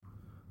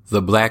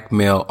The Black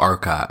Male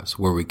Archives,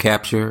 where we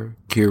capture,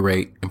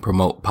 curate, and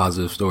promote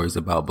positive stories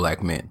about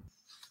Black men.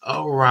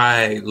 All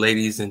right,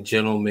 ladies and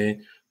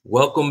gentlemen,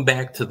 welcome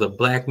back to the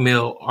Black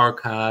Male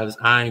Archives.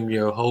 I'm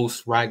your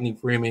host, Rodney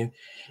Freeman,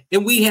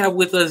 and we have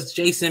with us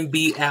Jason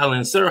B.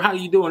 Allen. Sir, how are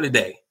you doing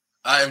today?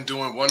 I am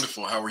doing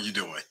wonderful. How are you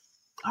doing?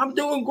 I'm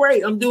doing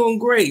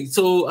great.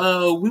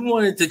 So we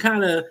wanted to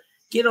kind of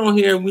get on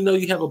here. We know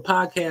you have a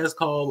podcast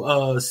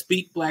called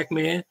Speak Black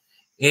Man,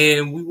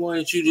 and we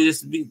wanted you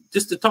to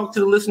just to talk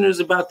to the listeners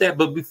about that.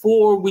 But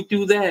before we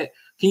do that,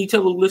 can you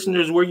tell the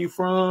listeners where you're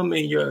from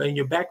and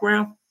your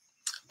background?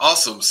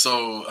 Awesome.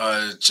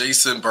 So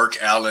Jason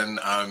Burke Allen,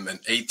 I'm an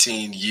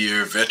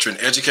 18-year veteran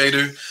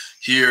educator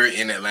here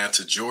in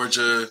Atlanta,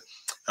 Georgia.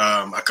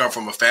 I come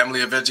from a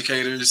family of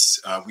educators.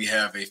 We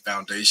have a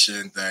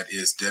foundation that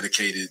is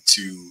dedicated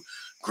to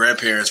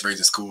grandparents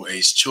raising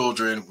school-aged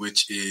children,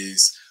 which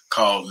is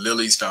called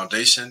Lily's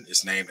Foundation.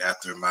 It's named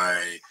after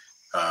my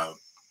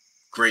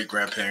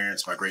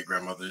great-grandparents, my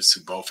great-grandmothers,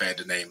 who both had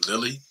the name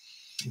Lily.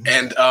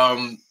 And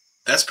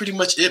that's pretty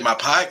much it. My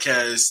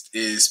podcast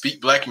is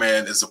Speak Black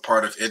Man, is a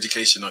part of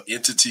Educational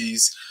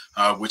Entities,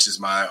 which is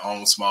my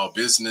own small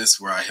business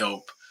where I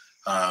help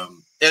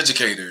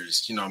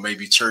educators,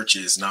 maybe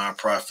churches,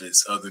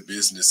 nonprofits, other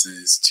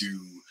businesses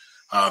to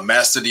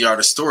master the art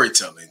of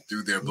storytelling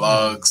through their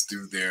blogs,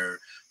 through their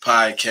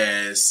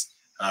podcasts,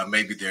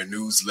 maybe their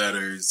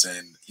newsletters,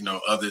 and,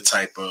 other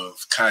type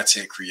of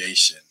content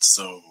creation.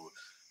 So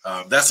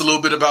that's a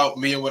little bit about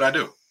me and what I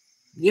do.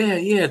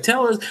 Yeah.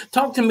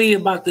 Talk to me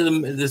about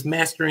this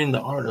mastering the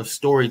art of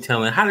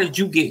storytelling. How did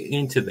you get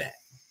into that?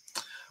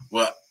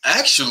 Well,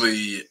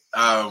 actually,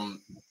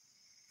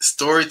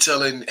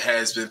 storytelling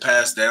has been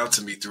passed down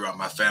to me throughout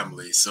my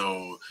family.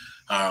 So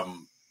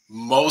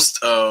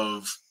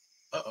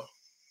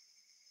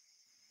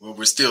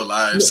we're still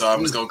live, so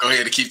I'm just going to go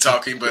ahead and keep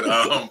talking. But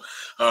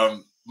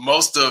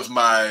most of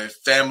my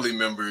family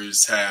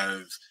members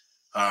have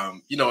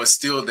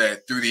instilled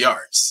that through the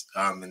arts.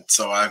 And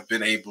so I've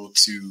been able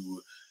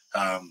to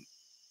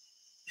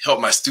help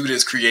my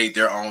students create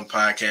their own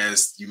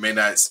podcast. You may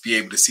not be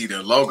able to see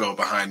their logo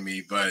behind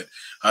me, but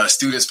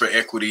Students for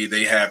Equity,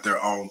 they have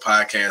their own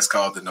podcast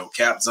called the No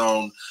Cap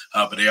Zone,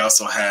 but they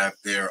also have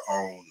their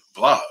own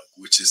blog,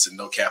 which is the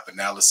No Cap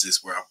Analysis,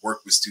 where I've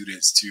worked with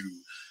students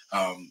to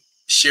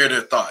share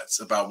their thoughts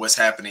about what's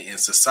happening in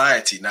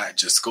society, not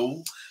just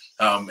school.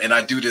 And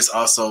I do this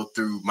also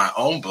through my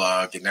own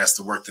blog, and that's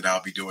the work that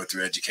I'll be doing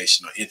through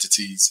Educational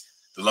Entities.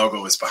 The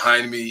logo is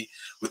behind me,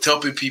 with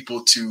helping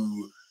people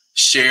to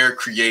share,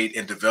 create,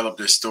 and develop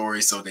their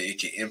story so that it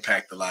can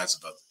impact the lives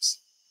of others.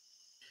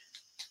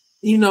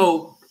 You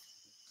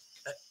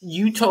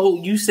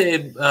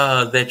said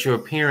that your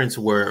parents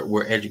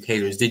were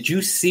educators. Did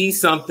you see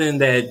something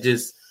that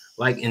just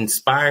like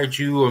inspired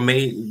you or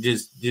made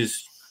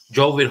just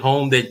drove it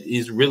home that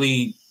is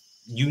really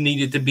you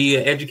needed to be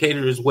an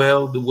educator as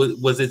well?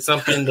 Was it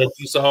something that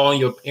you saw in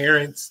your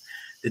parents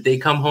that they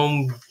come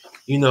home,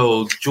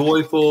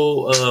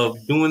 joyful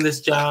of doing this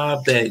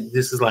job, that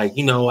this is like,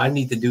 I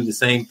need to do the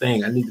same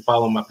thing. I need to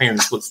follow my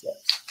parents'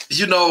 footsteps.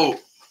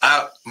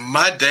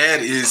 My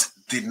dad is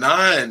the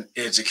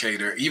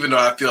non-educator, even though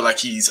I feel like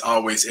he's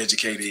always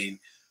educating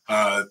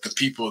the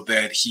people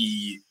that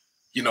he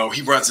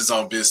runs his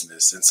own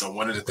business. And so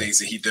one of the things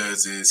that he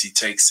does is he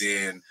takes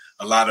in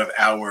a lot of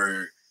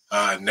our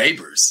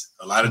neighbors,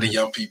 a lot of the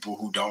young people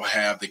who don't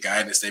have the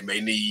guidance they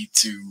may need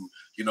to,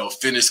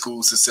 finish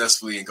school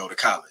successfully and go to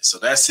college. So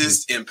that's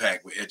his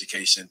impact with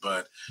education.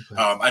 But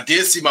I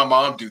did see my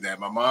mom do that.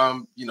 My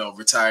mom,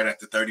 retired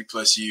after 30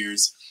 plus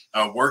years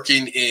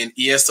working in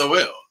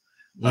ESOL,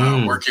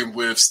 working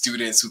with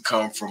students who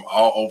come from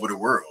all over the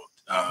world.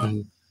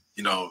 A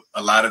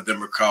lot of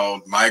them are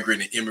called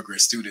migrant and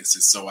immigrant students.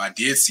 And so I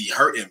did see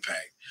her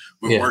impact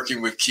with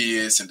working with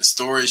kids, and the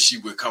stories she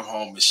would come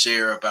home and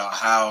share about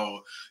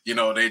how,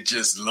 they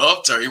just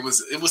loved her. It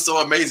was so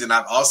amazing.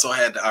 I've also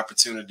had the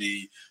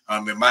opportunity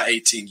in my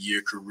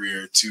 18-year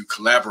career to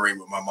collaborate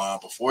with my mom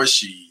before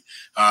she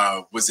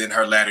was in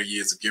her latter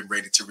years of getting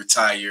ready to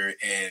retire,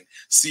 and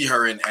see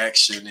her in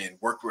action and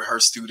work with her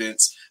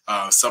students.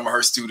 Some of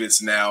her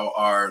students now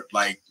are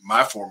like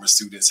my former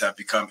students, have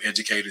become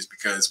educators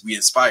because we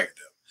inspired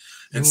them.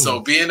 And so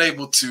being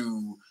able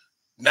to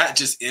not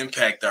just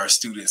impact our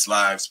students'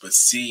 lives, but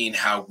seeing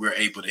how we're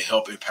able to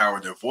help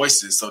empower their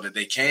voices so that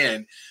they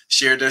can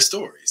share their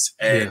stories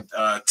and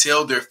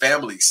tell their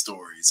family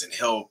stories and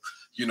help,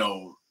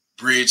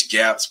 bridge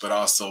gaps, but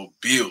also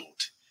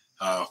build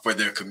for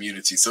their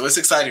community. So it's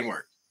exciting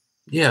work.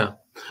 Yeah.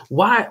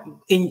 Why,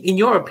 in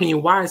your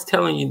opinion, why is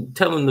telling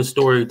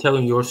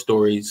your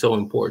story so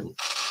important?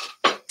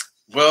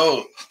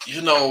 Well,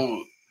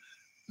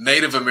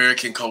 Native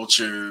American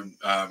culture,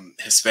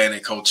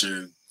 Hispanic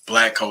culture,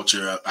 Black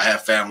culture, I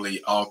have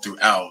family all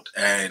throughout.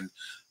 And,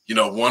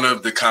 one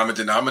of the common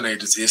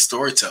denominators is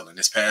storytelling.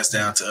 It's passed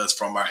down to us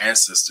from our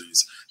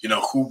ancestors,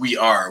 who we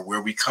are,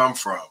 where we come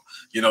from,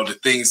 the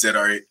things that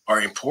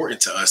are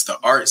important to us. The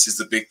arts is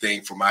the big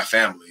thing for my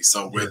family.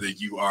 So whether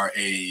you are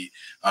a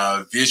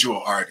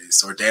visual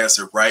artist or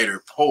dancer,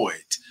 writer,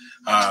 poet,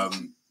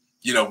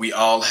 We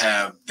all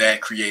have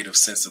that creative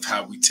sense of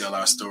how we tell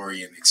our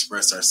story and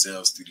express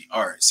ourselves through the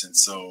arts. And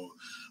so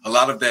a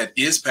lot of that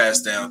is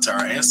passed down to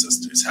our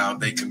ancestors, how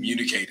they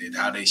communicated,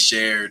 how they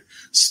shared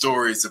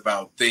stories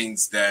about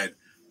things that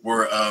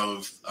were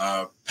of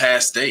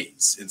past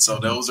days. And so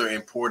those are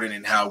important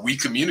in how we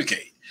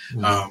communicate,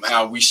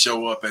 how we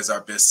show up as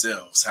our best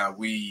selves, how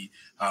we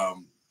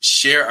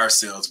share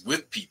ourselves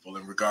with people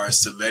in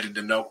regards to letting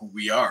them know who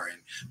we are and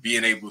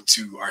being able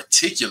to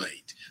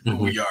articulate who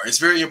we are. It's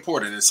very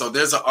important. And so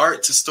there's an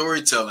art to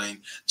storytelling,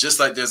 just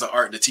like there's an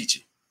art to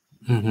teaching.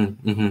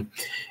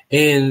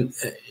 And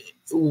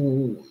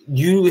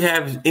you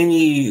have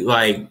any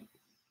like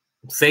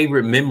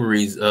favorite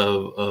memories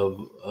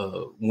of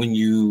when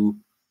you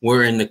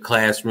were in the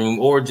classroom,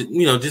 or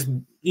just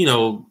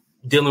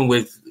dealing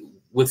with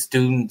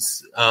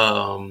students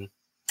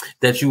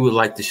that you would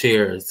like to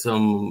share?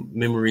 Some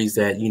memories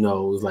that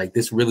like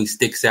this really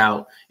sticks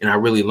out, and I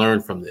really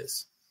learned from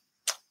this.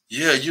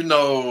 Yeah,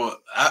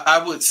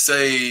 I would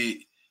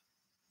say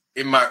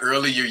in my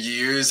earlier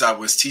years, I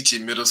was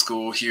teaching middle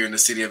school here in the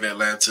city of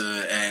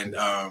Atlanta, and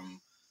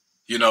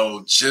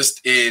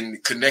just in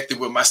connecting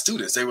with my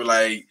students, they were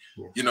like,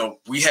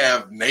 we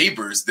have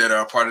neighbors that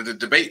are a part of the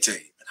debate team.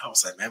 And I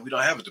was like, man, we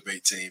don't have a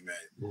debate team.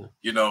 And,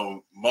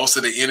 most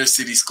of the inner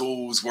city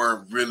schools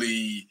weren't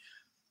really,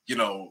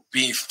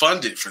 being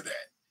funded for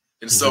that.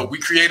 And so we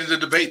created a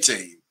debate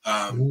team.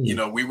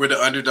 We were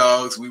the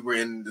underdogs. We were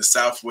in the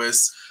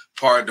southwest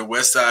part, the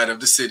west side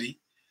of the city.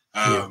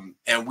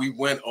 And we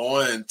went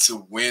on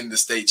to win the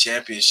state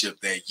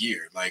championship that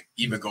year, like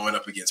even going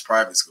up against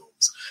private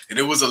schools. And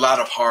it was a lot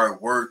of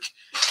hard work,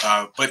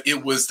 but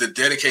it was the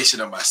dedication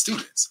of my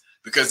students,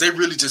 because they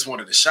really just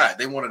wanted a shot.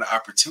 They wanted an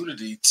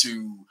opportunity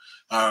to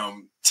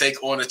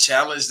take on a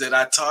challenge that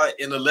I taught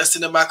in a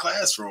lesson in my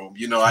classroom.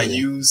 I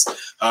used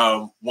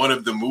one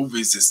of the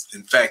movies.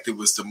 In fact, it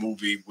was the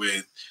movie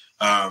with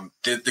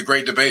the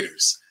Great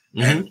Debaters.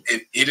 And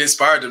it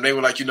inspired them. They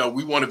were like,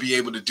 we want to be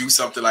able to do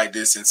something like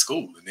this in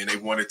school. And then they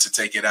wanted to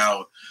take it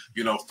out,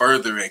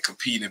 further and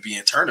compete and be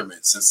in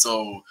tournaments. And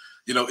so,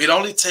 it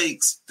only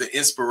takes the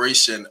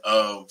inspiration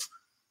of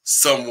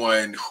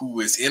someone who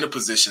is in a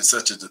position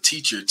such as a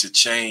teacher to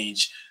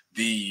change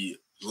the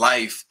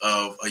life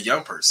of a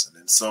young person.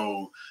 And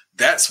so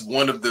that's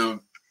one of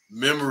the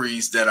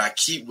memories that I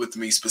keep with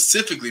me,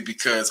 specifically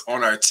because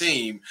on our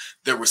team,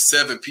 there were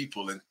 7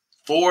 people, and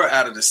 4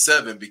 out of the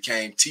 7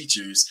 became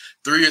teachers.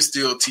 3 are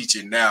still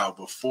teaching now,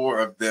 but 4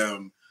 of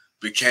them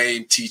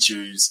became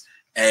teachers,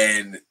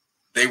 and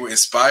they were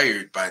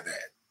inspired by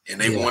that. And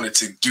they wanted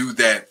to do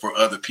that for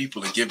other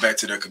people and give back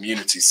to their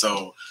community.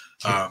 So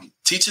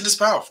teaching is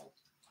powerful.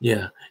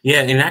 Yeah.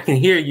 And I can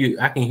hear you.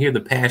 I can hear the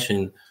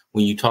passion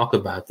when you talk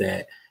about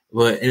that.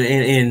 But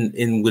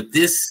and with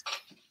this,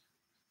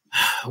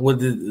 with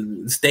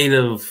the state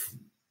of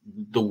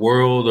the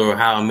world or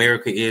how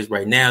America is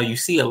right now, you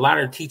see a lot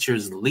of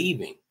teachers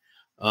leaving.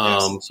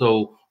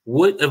 So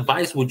what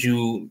advice would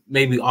you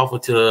maybe offer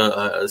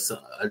to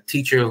a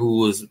teacher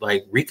who is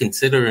like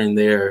reconsidering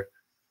their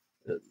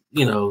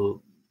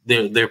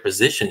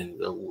position?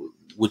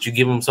 Would you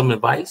give them some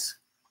advice?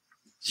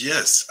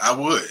 Yes, I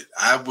would.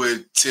 I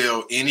would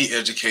tell any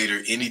educator,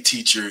 any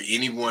teacher,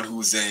 anyone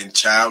who's in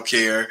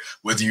childcare,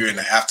 whether you're in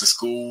the after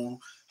school,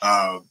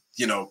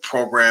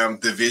 program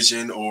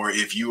division, or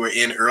if you are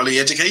in early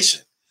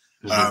education,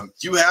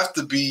 you have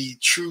to be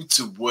true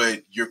to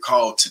what you're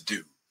called to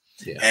do.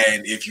 Yeah.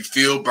 And if you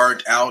feel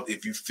burnt out,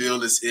 if you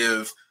feel as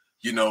if,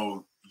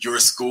 your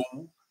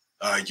school,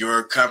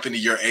 your company,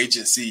 your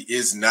agency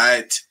is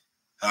not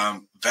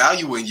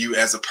valuing you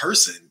as a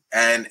person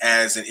and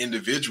as an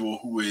individual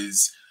who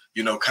is,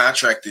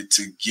 contracted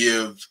to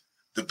give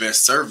the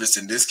best service,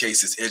 in this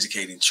case is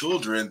educating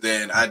children,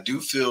 then I do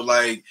feel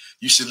like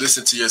you should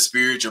listen to your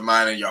spirit, your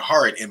mind, and your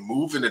heart and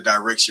move in a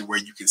direction where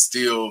you can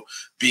still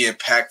be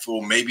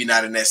impactful, maybe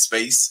not in that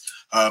space,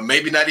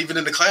 maybe not even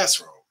in the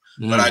classroom.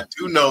 But I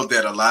do know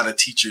that a lot of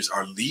teachers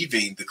are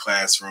leaving the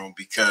classroom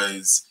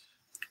because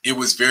it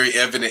was very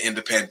evident in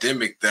the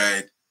pandemic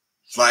that,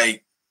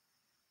 like,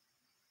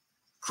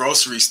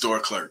 grocery store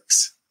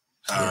clerks,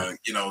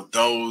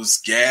 those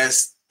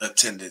gas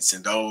attendants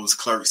and those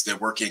clerks that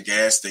work in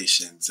gas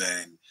stations,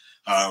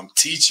 and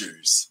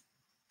teachers,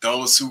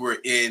 those who were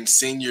in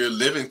senior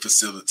living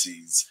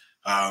facilities,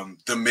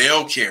 the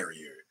mail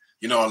carrier,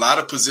 a lot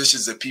of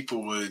positions that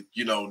people would,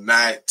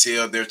 not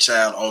tell their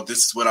child, oh,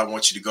 this is what I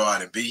want you to go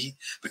out and be,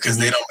 because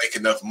they don't make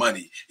enough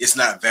money. It's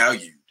not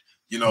valued.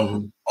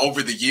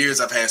 Over the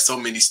years, I've had so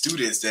many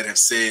students that have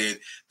said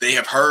they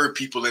have heard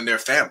people in their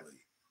family.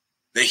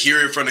 They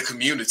hear it from the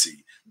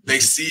community. They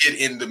see it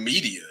in the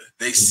media.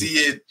 They see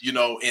it,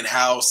 in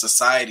how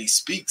society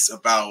speaks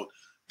about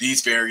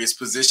these various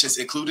positions,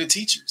 including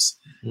teachers.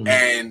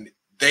 And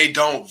they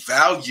don't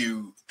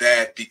value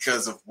that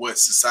because of what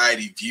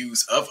society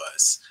views of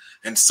us.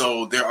 And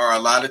so there are a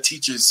lot of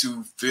teachers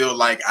who feel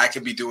like I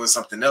can be doing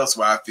something else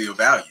where I feel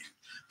valued.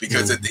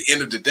 Because at the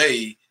end of the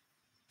day,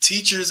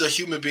 teachers are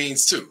human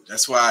beings too.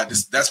 That's why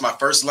that's my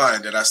first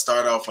line that I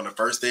start off on the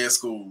first day of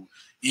school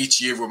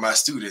each year with my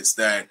students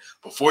that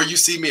before you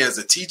see me as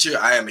a teacher,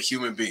 I am a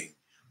human being,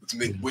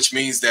 which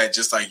means that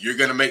just like you're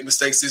going to make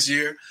mistakes this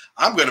year,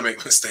 I'm going to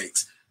make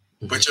mistakes.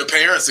 But your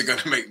parents are going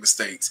to make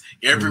mistakes.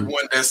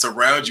 Everyone that's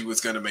around you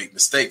is going to make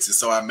mistakes. And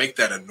so I make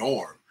that a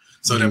norm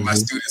so that my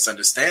students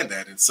understand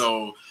that. And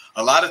so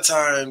a lot of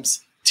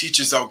times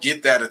teachers don't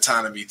get that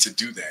autonomy to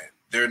do that.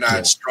 They're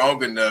not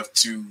strong enough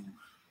to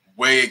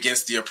weigh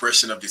against the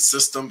oppression of the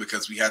system,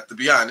 because we have to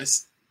be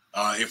honest.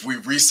 If we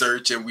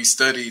research and we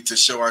study to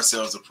show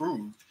ourselves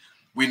approved,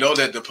 we know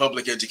that the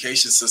public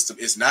education system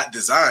is not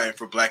designed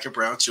for Black and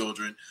brown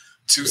children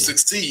to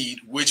succeed,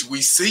 which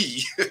we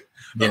see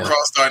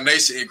across our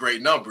nation in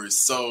great numbers.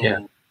 So,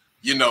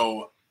 you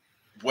know,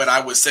 what I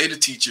would say to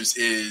teachers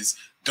is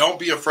don't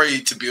be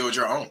afraid to build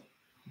your own,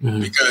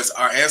 because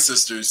our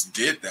ancestors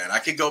did that. I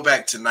could go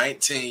back to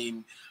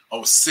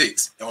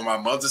 1906 on my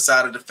mother's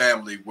side of the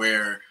family,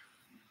 where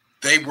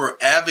they were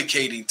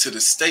advocating to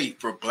the state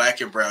for Black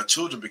and brown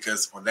children,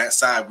 because on that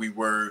side we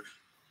were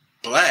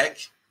Black,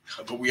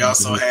 but we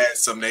also had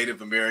some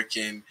Native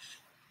American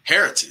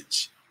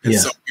heritage. And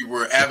so we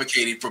were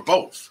advocating for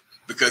both,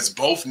 because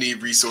both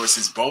need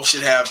resources. Both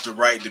should have the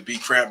right to be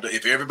cramped up.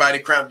 If everybody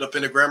cramped up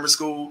in a grammar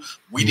school,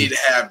 we need to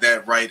have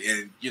that right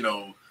and, you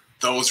know,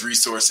 those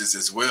resources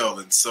as well.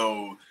 And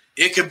so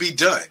it can be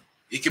done.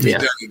 It can be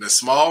done in a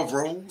small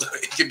room.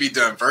 It can be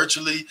done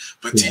virtually.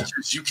 But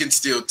teachers, you can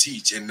still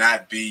teach and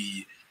not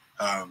be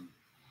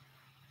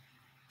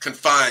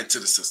confined to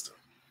the system.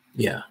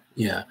 Yeah.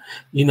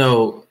 You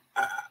know,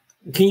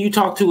 can you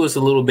talk to us a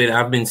little bit?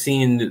 I've been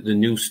seeing the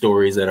news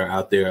stories that are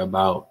out there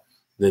about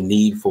the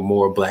need for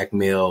more Black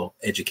male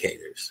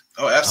educators.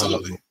 Oh,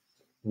 absolutely.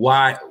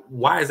 Why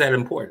is that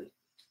important?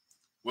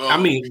 Well, I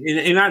mean,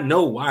 and I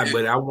know why,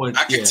 but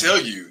I can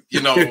tell you,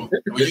 you know,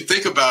 when you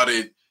think about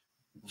it,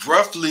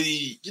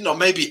 roughly, you know,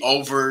 maybe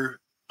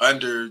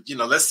under, you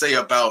know, let's say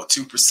about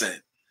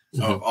 2%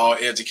 of all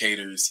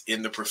educators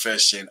in the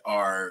profession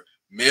are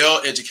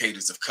male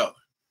educators of color.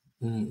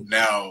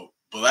 Now,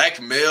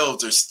 Black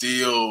males are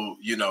still,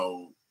 you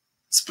know,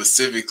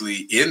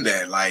 specifically in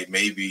that, like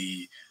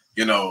maybe,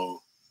 you know,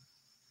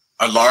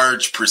 a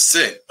large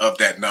percent of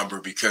that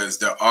number, because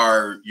there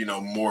are, you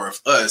know, more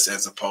of us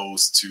as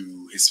opposed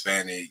to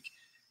Hispanic,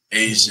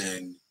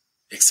 Asian,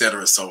 et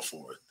cetera, so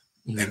forth.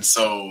 And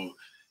so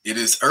it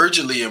is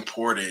urgently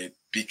important,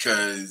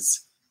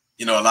 because,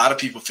 you know, a lot of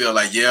people feel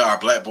like, our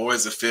Black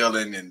boys are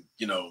failing in,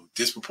 you know,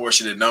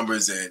 disproportionate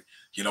numbers, and,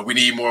 you know, we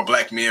need more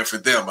Black men for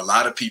them. A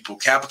lot of people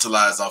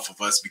capitalize off of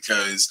us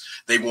because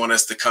they want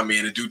us to come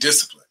in and do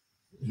discipline.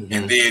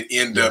 And then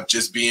end up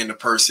just being the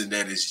person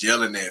that is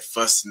yelling at,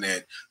 fussing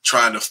at,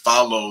 trying to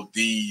follow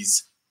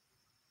these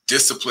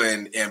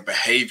discipline and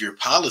behavior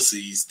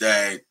policies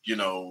that, you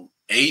know,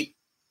 8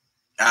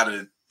 out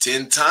of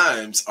 10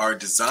 times are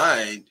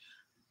designed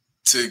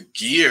to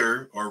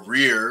gear or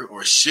rear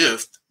or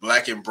shift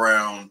Black and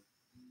brown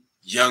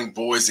young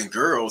boys and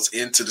girls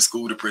into the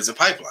school to prison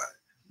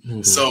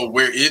pipeline. So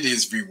where it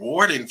is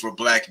rewarding for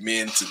Black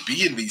men to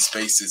be in these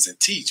spaces and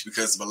teach,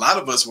 because a lot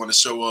of us want to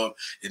show up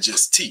and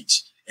just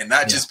teach and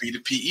not just be the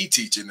PE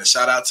teacher. And a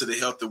shout out to the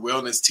health and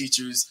wellness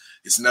teachers.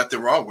 It's nothing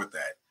wrong with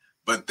that.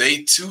 But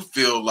they too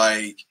feel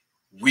like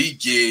we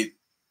get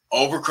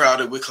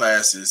overcrowded with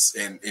classes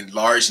and in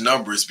large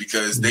numbers,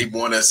 because they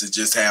want us to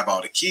just have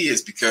all the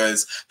kids,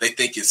 because they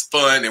think it's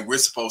fun, and we're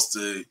supposed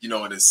to, you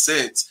know, in a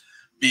sense,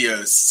 be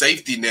a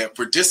safety net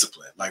for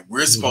discipline. Like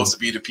we're supposed to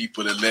be the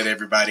people that let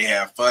everybody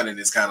have fun, and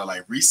it's kind of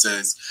like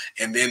recess,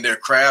 and then their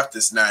craft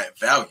is not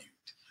valued.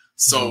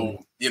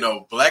 So, you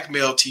know, Black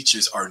male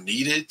teachers are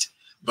needed,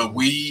 but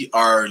we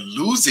are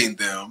losing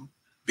them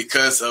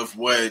because of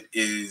what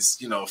is,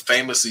 you know,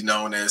 famously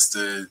known as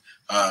the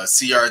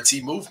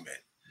CRT movement.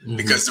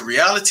 Because the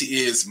reality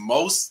is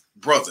most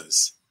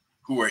brothers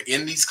who are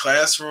in these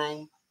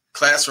classrooms,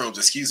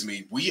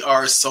 we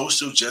are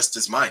social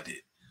justice minded.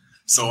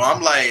 So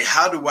I'm like,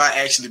 how do I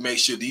actually make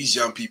sure these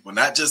young people,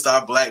 not just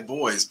our Black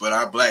boys, but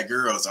our Black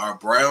girls, our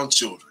brown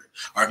children,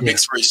 our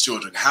mixed race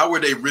children, how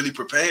are they really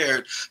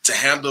prepared to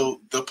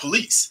handle the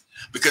police?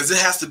 Because it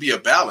has to be a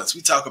balance.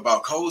 We talk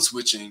about code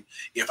switching.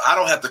 If I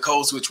don't have to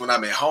code switch when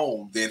I'm at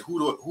home, then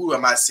who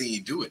am I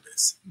seeing doing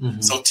this?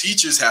 So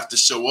teachers have to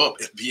show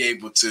up and be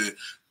able to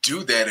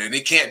do that. And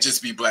it can't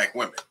just be Black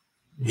women.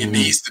 It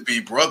needs to be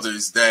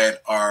brothers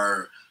that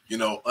are, you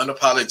know,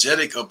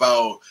 unapologetic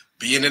about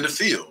being in the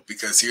field.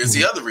 Because here's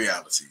the other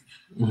reality.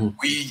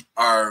 We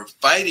are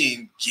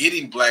fighting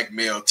getting Black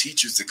male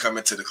teachers to come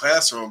into the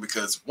classroom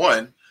because,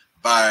 one,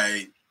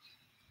 by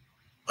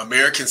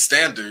American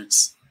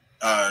standards,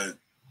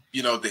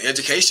 you know, the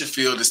education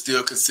field is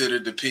still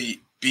considered to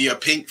be a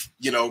pink,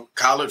 you know,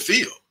 collared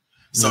field.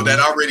 So that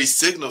already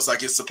signals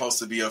like it's supposed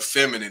to be a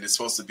feminine, it's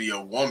supposed to be a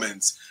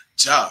woman's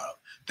job.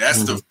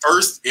 That's the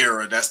first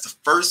error. That's the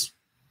first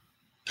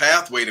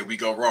pathway that we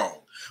go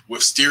wrong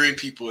with steering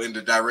people in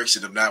the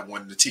direction of not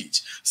wanting to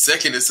teach.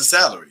 Second is the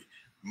salary.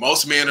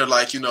 Most men are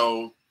like, you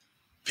know,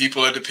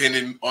 people are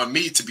depending on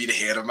me to be the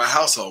head of my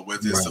household,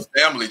 whether it's a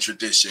family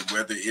tradition,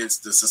 whether it's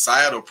the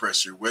societal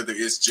pressure, whether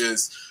it's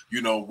just,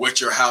 what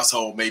your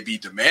household may be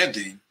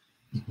demanding.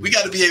 We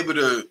got to be able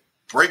to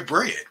break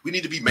bread. We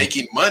need to be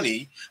making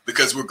money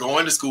because we're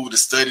going to school to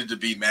study to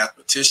be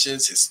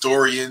mathematicians,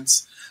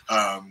 historians,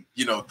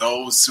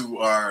 those who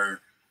are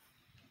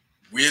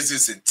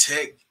whizzes in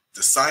tech,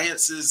 the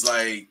sciences,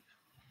 like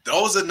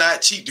those are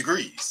not cheap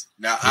degrees.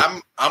 Now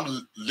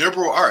I'm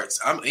liberal arts,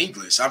 I'm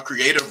English, I'm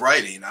creative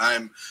writing,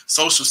 I'm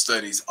social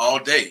studies all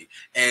day.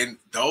 And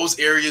those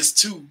areas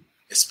too,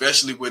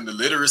 especially when the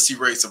literacy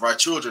rates of our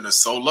children are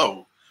so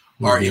low,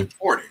 are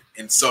important.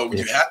 And so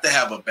you have to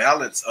have a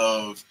balance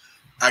of,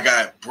 I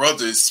got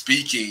brothers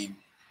speaking,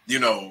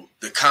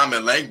 the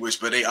common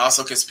language, but they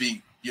also can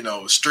speak,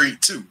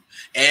 street too,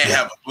 and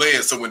have a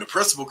blend. So when the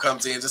principal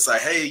comes in, just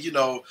like, hey,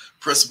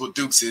 Principal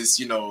Dukes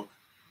is,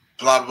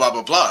 blah, blah,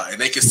 blah, blah. And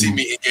they can see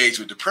me engage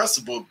with the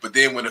principal. But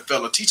then when a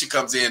fellow teacher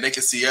comes in, they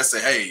can see us say,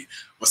 hey,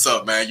 what's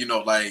up, man?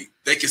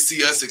 They can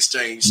see us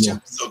exchange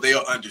too. So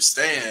they'll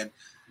understand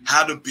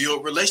how to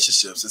build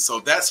relationships. And so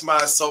that's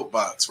my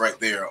soapbox right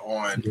there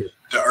on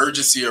the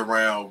urgency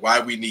around why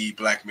we need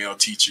Black male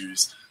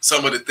teachers,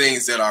 some of the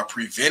things that are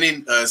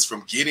preventing us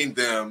from getting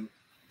them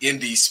in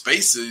these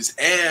spaces.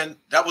 And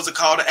that was a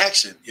call to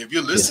action. If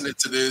you're listening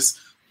to this,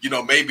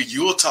 maybe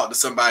you'll talk to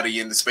somebody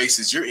in the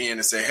spaces you're in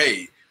and say,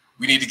 hey,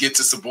 we need to get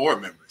to some board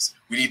members.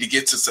 We need to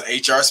get to some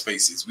HR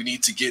spaces. We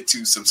need to get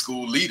to some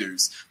school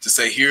leaders to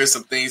say, here are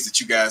some things that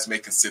you guys may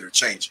consider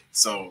changing.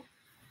 So,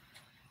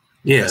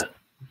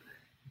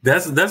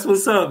 that's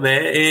what's up,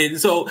 man. And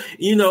so,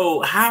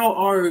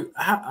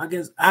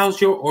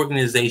 how's your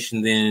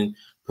organization then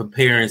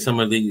preparing some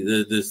of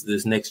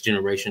this next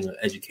generation of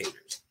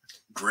educators?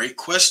 Great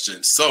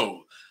question.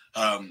 So,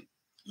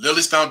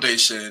 Lily's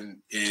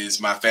Foundation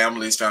is my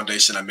family's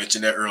foundation. I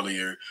mentioned that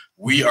earlier.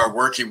 We are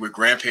working with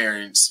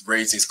grandparents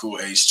raising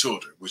school-age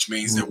children, which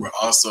means that we're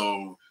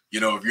also,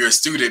 if you're a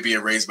student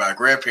being raised by a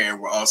grandparent,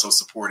 we're also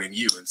supporting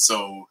you. And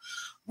so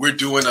we're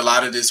doing a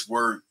lot of this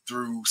work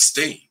through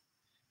STEAM,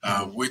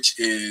 which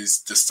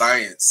is the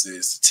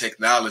sciences,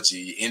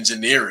 technology,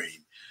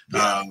 engineering,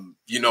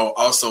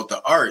 also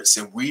the arts.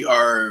 And we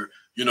are,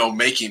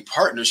 making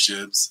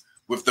partnerships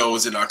with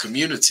those in our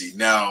community.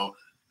 Now,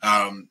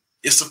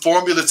 it's a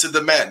formula to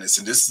the madness.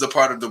 And this is a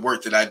part of the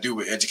work that I do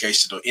with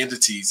educational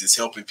entities, is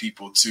helping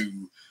people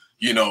to,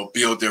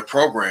 build their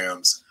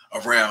programs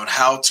around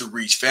how to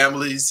reach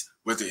families,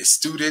 whether it's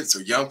students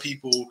or young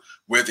people,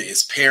 whether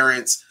it's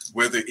parents,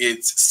 whether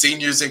it's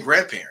seniors and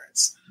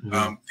grandparents.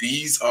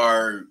 These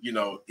are,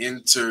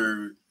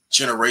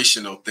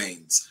 intergenerational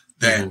things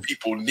that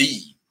people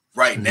need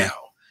right now.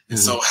 And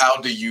so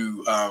how do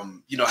you,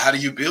 how do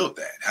you build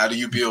that? How do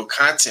you build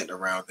content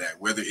around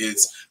that, whether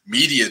it's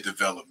media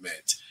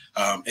development,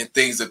 and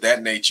things of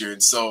that nature?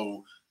 And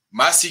so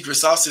my secret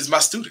sauce is my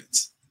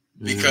students,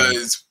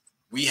 because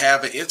we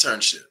have an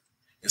internship.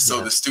 And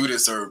so the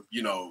students are,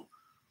 you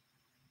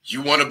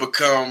want to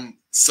become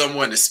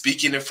someone that's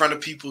speaking in front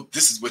of people,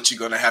 this is what you're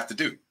going to have to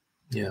do.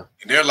 Yeah.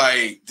 And they're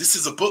like, this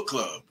is a book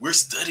club. We're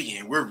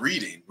studying, we're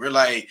reading, we're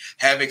like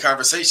having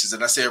conversations.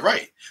 And I said,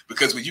 right,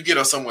 because when you get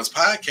on someone's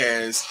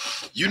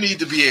podcast, you need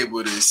to be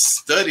able to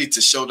study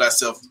to show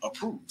thyself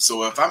approved.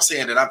 So if I'm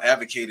saying that I'm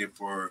advocating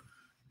for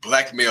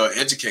Black male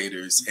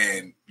educators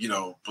and,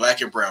 Black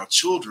and brown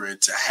children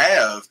to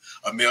have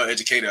a male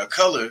educator of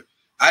color,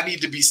 I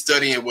need to be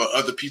studying what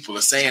other people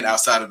are saying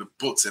outside of the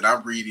books that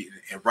I'm reading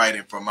and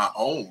writing from my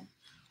own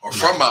or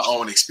from my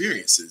own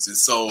experiences. And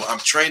so I'm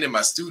training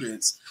my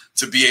students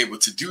to be able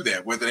to do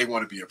that, whether they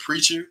want to be a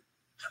preacher,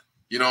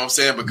 you know what I'm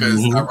saying? Because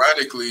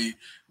ironically,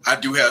 I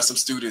do have some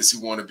students who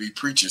want to be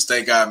preachers.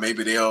 Thank God,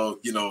 maybe they'll,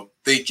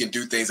 think and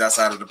do things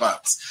outside of the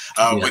box.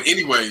 But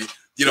anyway,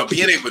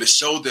 being able to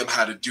show them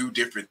how to do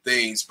different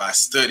things by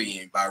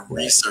studying, by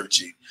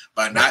researching,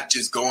 by not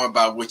just going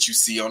by what you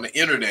see on the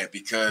internet,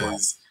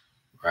 because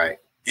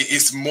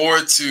it's more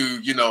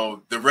to,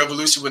 the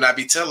revolution will not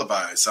be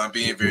televised. So I'm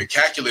being very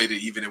calculated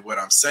even in what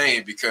I'm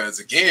saying, because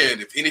again,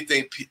 if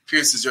anything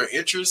pierces your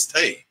interest,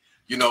 hey,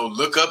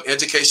 look up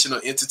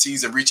educational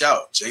entities and reach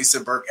out.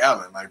 Jason Burke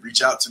Allen,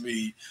 reach out to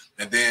me,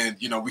 and then,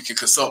 we can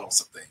consult on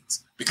some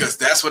things, because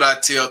that's what I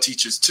tell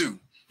teachers too.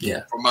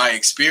 Yeah. From my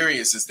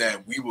experience is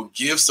that we will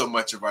give so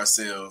much of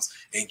ourselves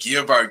and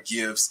give our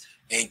gifts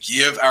and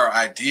give our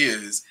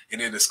ideas,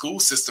 and then the school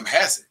system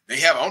has it.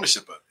 They have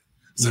ownership of it.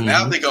 So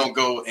now they're going to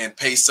go and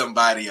pay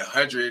somebody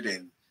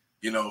 $150,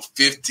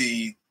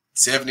 $75,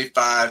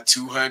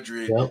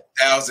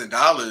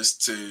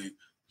 $200,000 to,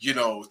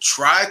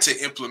 try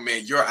to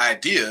implement your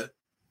idea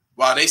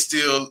while they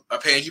still are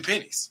paying you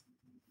pennies.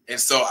 And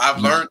so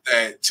I've learned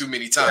that too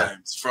many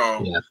times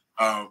from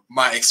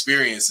my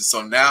experience. And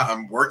so now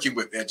I'm working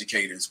with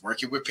educators,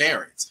 working with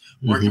parents,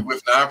 working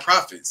with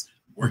nonprofits,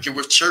 working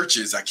with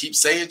churches. I keep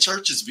saying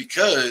churches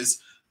because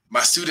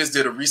my students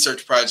did a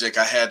research project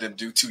I had them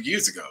do 2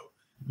 years ago.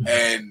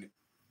 And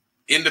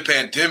in the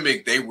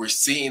pandemic, they were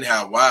seeing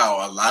how,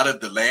 wow, a lot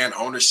of the land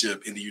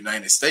ownership in the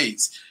United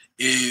States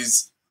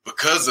is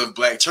because of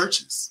Black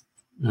churches.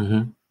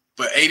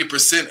 but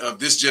 80% of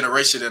this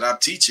generation that I'm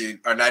teaching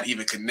are not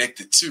even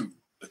connected to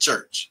the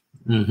church.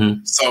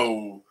 Mm-hmm.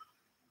 So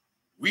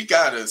we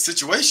got a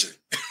situation.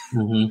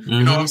 Mm-hmm.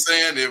 You know what I'm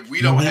saying? If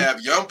we don't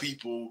have young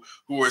people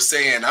who are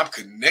saying, I'm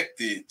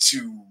connected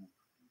to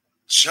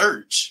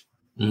church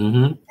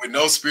with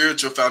no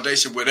spiritual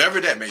foundation,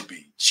 whatever that may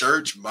be,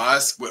 church,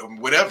 mosque,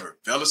 whatever,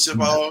 fellowship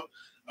hall,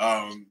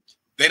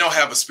 they don't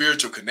have a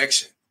spiritual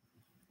connection.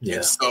 Yeah.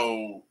 And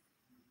so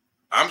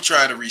I'm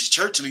trying to reach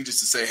church leaders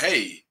to say,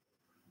 hey,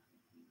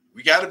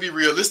 we got to be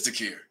realistic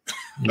here.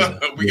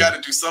 We got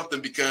to do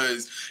something,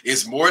 because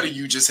it's more than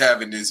you just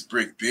having this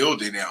brick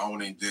building and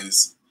owning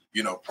this,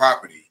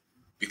 property,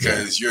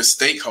 because you're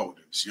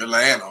stakeholders, you're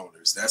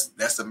landowners.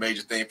 That's the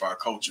major thing for our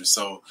culture.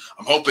 So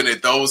I'm hoping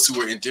that those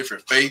who are in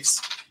different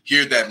faiths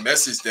hear that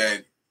message,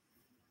 that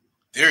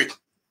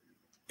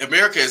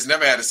America has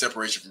never had a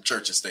separation from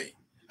church and state.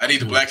 I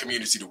need the Black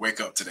community to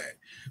wake up to that.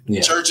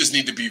 Yeah. Churches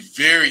need to be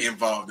very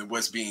involved in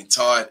what's being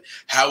taught,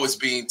 how it's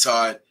being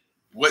taught,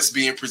 what's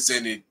being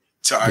presented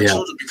to our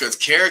children, because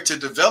character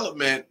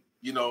development,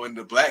 in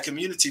the Black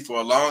community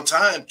for a long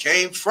time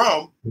came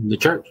from the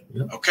church.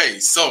 Yeah. Okay,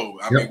 so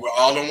I mean, we're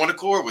all on one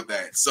accord with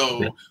that.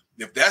 So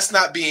if that's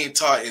not being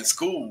taught in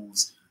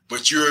schools,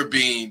 but you're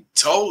being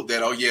told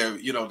that,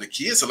 the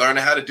kids are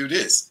learning how to do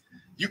this,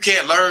 you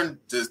can't learn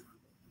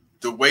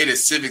the way that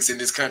civics in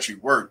this country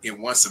work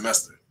in one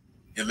semester,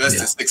 in less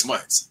than 6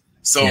 months.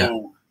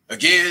 So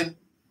again,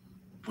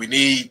 we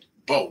need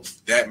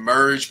both, that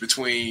merge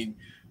between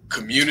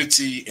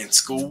community and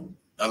school.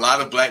 A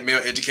lot of Black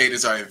male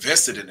educators are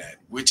invested in that,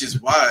 which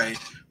is why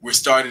we're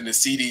starting to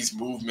see these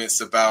movements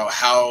about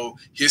how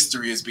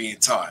history is being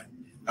taught,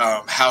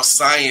 how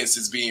science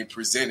is being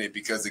presented,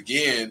 because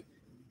again,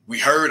 we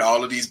heard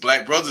all of these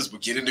Black brothers were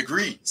getting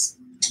degrees.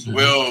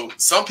 Well,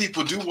 some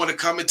people do want to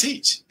come and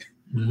teach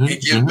and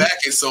give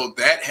back. And so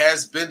that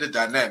has been the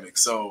dynamic.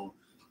 So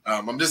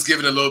I'm just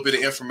giving a little bit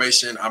of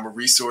information. I'm a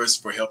resource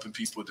for helping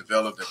people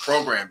develop their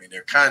programming,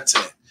 their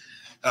content,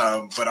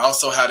 but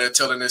also how they're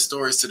telling their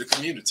stories to the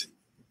community.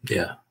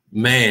 Yeah,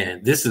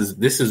 man, this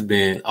has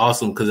been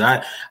awesome, because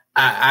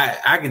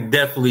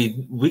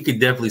we could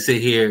definitely sit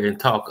here and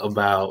talk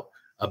about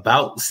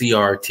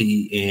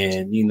CRT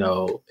and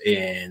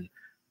and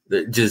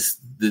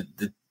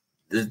the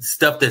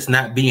stuff that's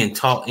not being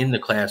taught in the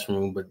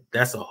classroom, but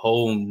that's a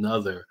whole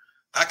nother.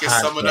 I can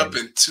sum it up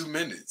in 2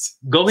 minutes.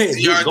 Go ahead.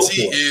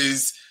 CRT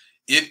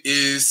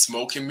is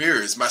smoke and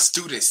mirrors. My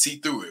students see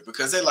through it,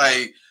 because they're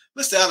like,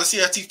 listen, Alan,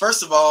 CRT,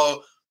 first of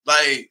all,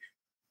 like,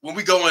 when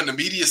we go into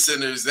media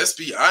centers, let's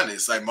be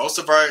honest, like, most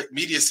of our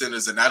media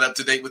centers are not up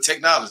to date with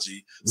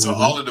technology. So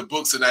all of the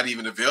books are not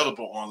even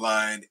available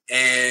online.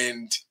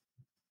 And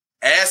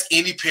ask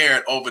any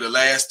parent over the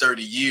last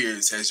 30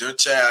 years, has your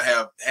child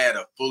have had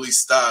a fully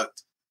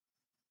stocked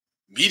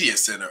media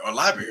center or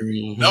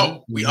library?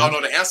 No, we all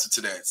know the answer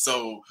to that.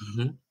 So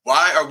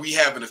why are we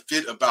having a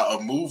fit about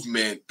a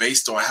movement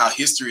based on how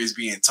history is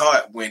being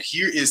taught, when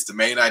here is the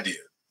main idea?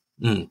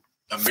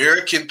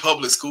 American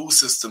public school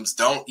systems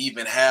don't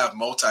even have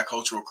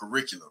multicultural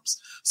curriculums.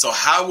 So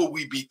how will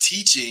we be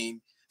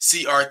teaching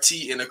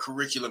CRT in a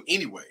curriculum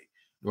anyway?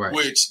 Right.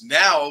 Which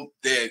now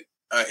that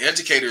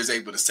educator is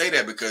able to say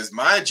that, because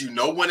mind you,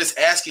 no one is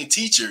asking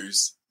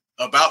teachers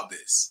about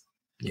this.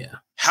 Yeah.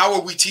 How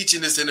are we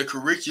teaching this in a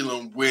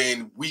curriculum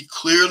when we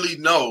clearly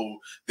know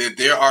that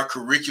there are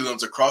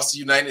curriculums across the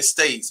United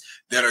States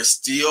that are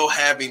still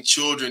having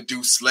children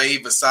do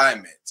slave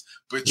assignments,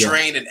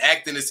 portraying and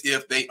acting as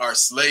if they are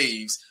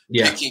slaves,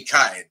 picking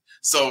cotton?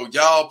 So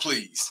y'all,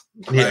 please.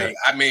 Like,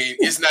 I mean,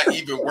 it's not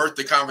even worth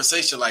the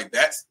conversation. Like,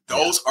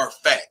 those are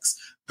facts.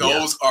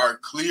 Those are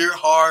clear,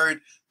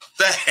 hard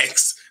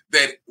facts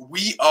that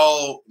we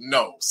all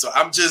know. So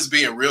I'm just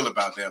being real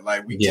about that.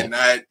 Like, we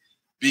cannot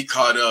be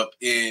caught up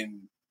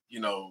in,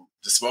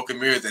 the smoke and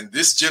mirrors. And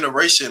this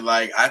generation,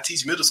 like, I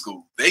teach middle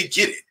school, they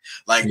get it.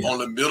 Like, on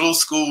the middle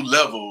school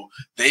level,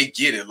 they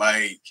get it.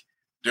 Like,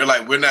 they're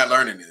like, we're not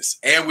learning this,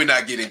 and we're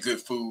not getting good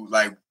food.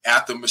 Like,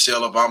 after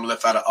Michelle Obama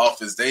left out of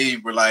office, they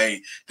were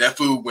like, that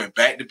food went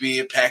back to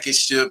being packaged,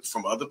 shipped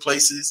from other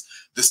places.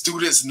 The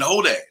students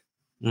know that.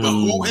 But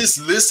who is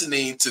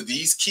listening to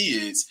these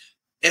kids,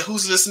 and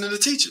who's listening to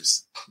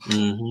teachers?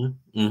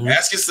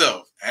 Ask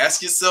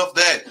yourself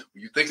that.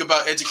 When you think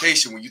about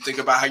education, when you think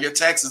about how your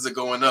taxes are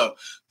going up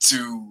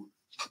to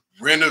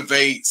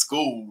renovate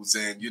schools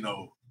and,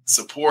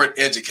 support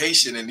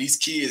education, and these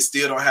kids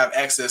still don't have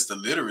access to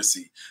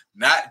literacy,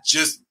 not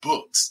just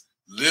books.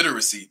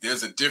 Literacy,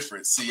 there's a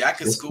difference. See, I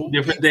can school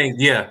different things.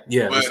 Yeah.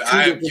 But what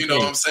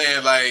I'm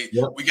saying? Like,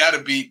 we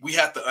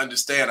have to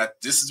understand.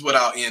 This is what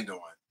I'll end on.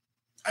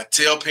 I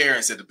tell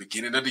parents at the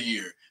beginning of the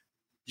year,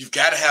 you've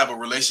got to have a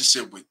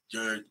relationship with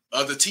your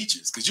other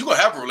teachers, because you're going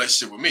to have a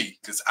relationship with me,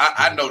 because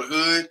I know the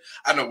hood.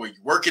 I know where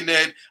you're working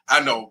at. I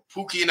know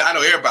Pookie, and I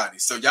know everybody.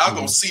 So y'all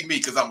going to see me,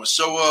 because I'm going to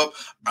show up.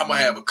 I'm going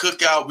to have a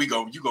cookout. You're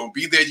going to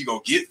be there. You're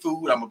going to get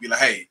food. I'm going to be like,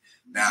 hey,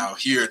 now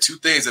here are 2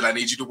 things that I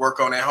need you to work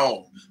on at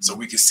home so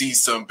we can see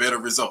some better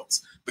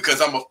results,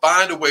 because I'm going to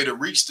find a way to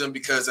reach them,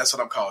 because that's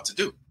what I'm called to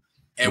do.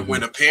 And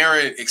when a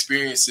parent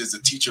experiences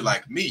a teacher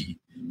like me,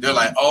 they're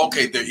like, oh,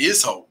 okay, there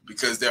is hope,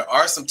 because there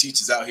are some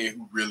teachers out here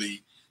who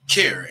really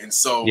care. And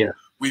so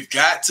we've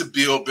got to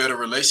build better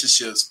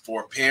relationships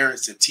for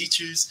parents and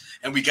teachers.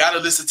 And we got to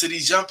listen to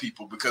these young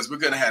people, because we're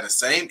going to have the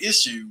same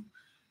issue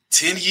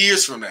 10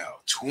 years from now,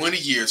 20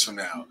 years from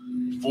now,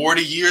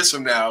 40 years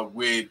from now,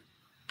 with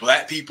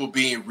Black people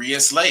being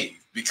re-enslaved,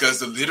 because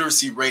the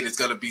literacy rate is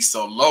going to be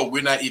so low.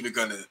 We're not even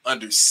going to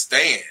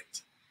understand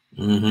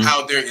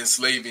how they're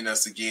enslaving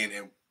us again.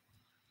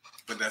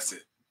 But that's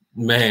it.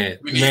 Man,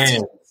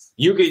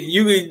 you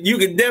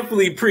could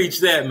definitely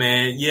preach that,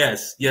 man.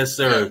 Yes,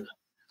 sir. Yeah.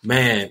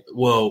 Man,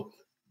 well,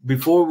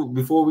 before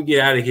we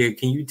get out of here,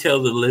 can you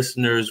tell the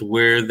listeners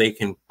where they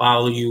can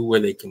follow you, where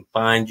they can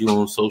find you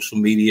on social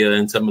media,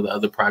 and some of the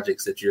other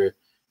projects that you're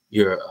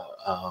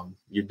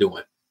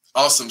doing?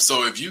 Awesome.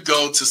 So if you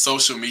go to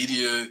social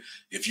media,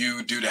 if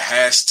you do the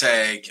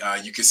hashtag,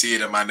 you can see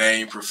it in my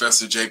name,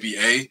 Professor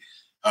JBA.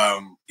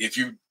 If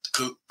you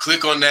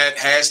click on that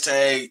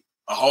hashtag,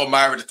 a whole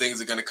myriad of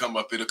things are going to come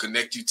up. It'll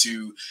connect you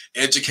to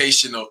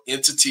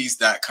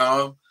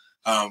educationalentities.com.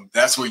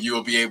 That's where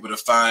you'll be able to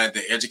find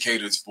the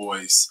Educator's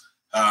Voice,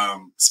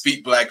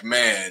 Speak Black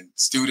Man,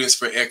 Students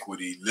for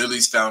Equity,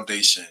 Lily's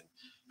Foundation,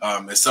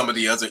 and some of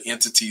the other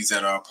entities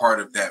that are a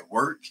part of that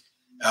work,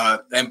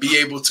 and be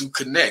able to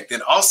connect.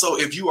 And also,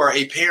 if you are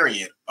a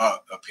parent,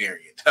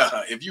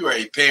 if you are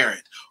a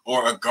parent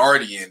or a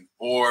guardian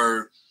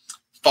or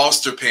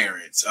foster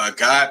parents,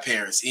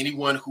 godparents,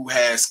 anyone who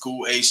has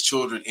school-age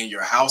children in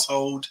your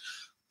household,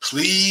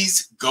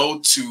 please go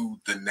to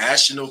the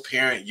National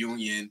Parent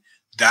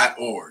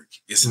Union.org.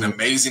 It's an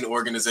amazing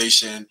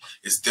organization.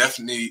 It's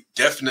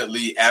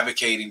definitely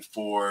advocating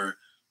for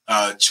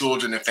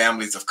children and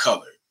families of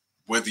color,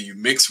 whether you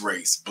mix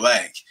race,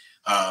 Black,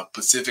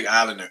 Pacific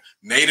Islander,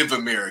 Native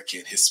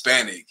American,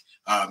 Hispanic,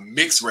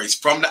 mixed race,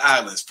 from the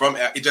islands,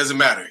 it doesn't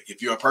matter.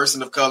 If you're a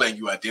person of color and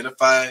you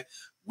identify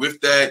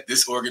with that,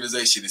 this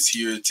organization is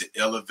here to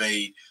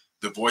elevate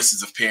the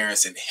voices of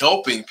parents and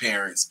helping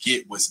parents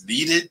get what's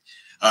needed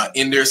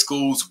in their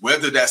schools,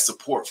 whether that's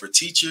support for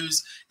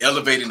teachers,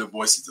 elevating the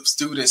voices of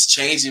students,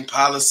 changing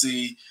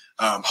policy,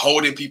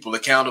 holding people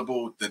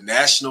accountable. The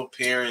National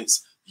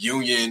Parents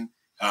Union,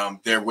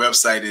 their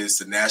website is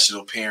the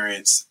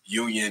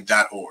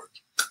nationalparentsunion.org.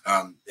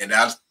 And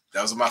that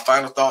was my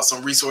final thoughts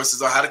on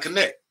resources on how to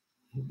connect.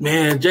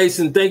 Man,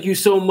 Jason, thank you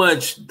so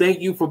much.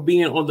 Thank you for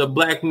being on the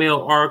Black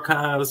Male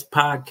Archives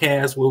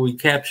podcast, where we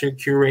capture,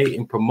 curate,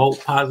 and promote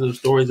positive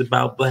stories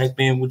about Black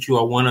men, which you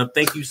are one of.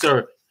 Thank you,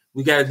 sir.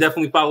 We got to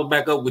definitely follow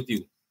back up with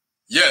you.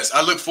 Yes,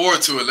 I look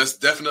forward to it. Let's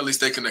definitely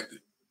stay connected.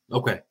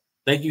 Okay.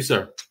 Thank you,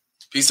 sir.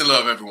 Peace and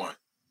love, everyone.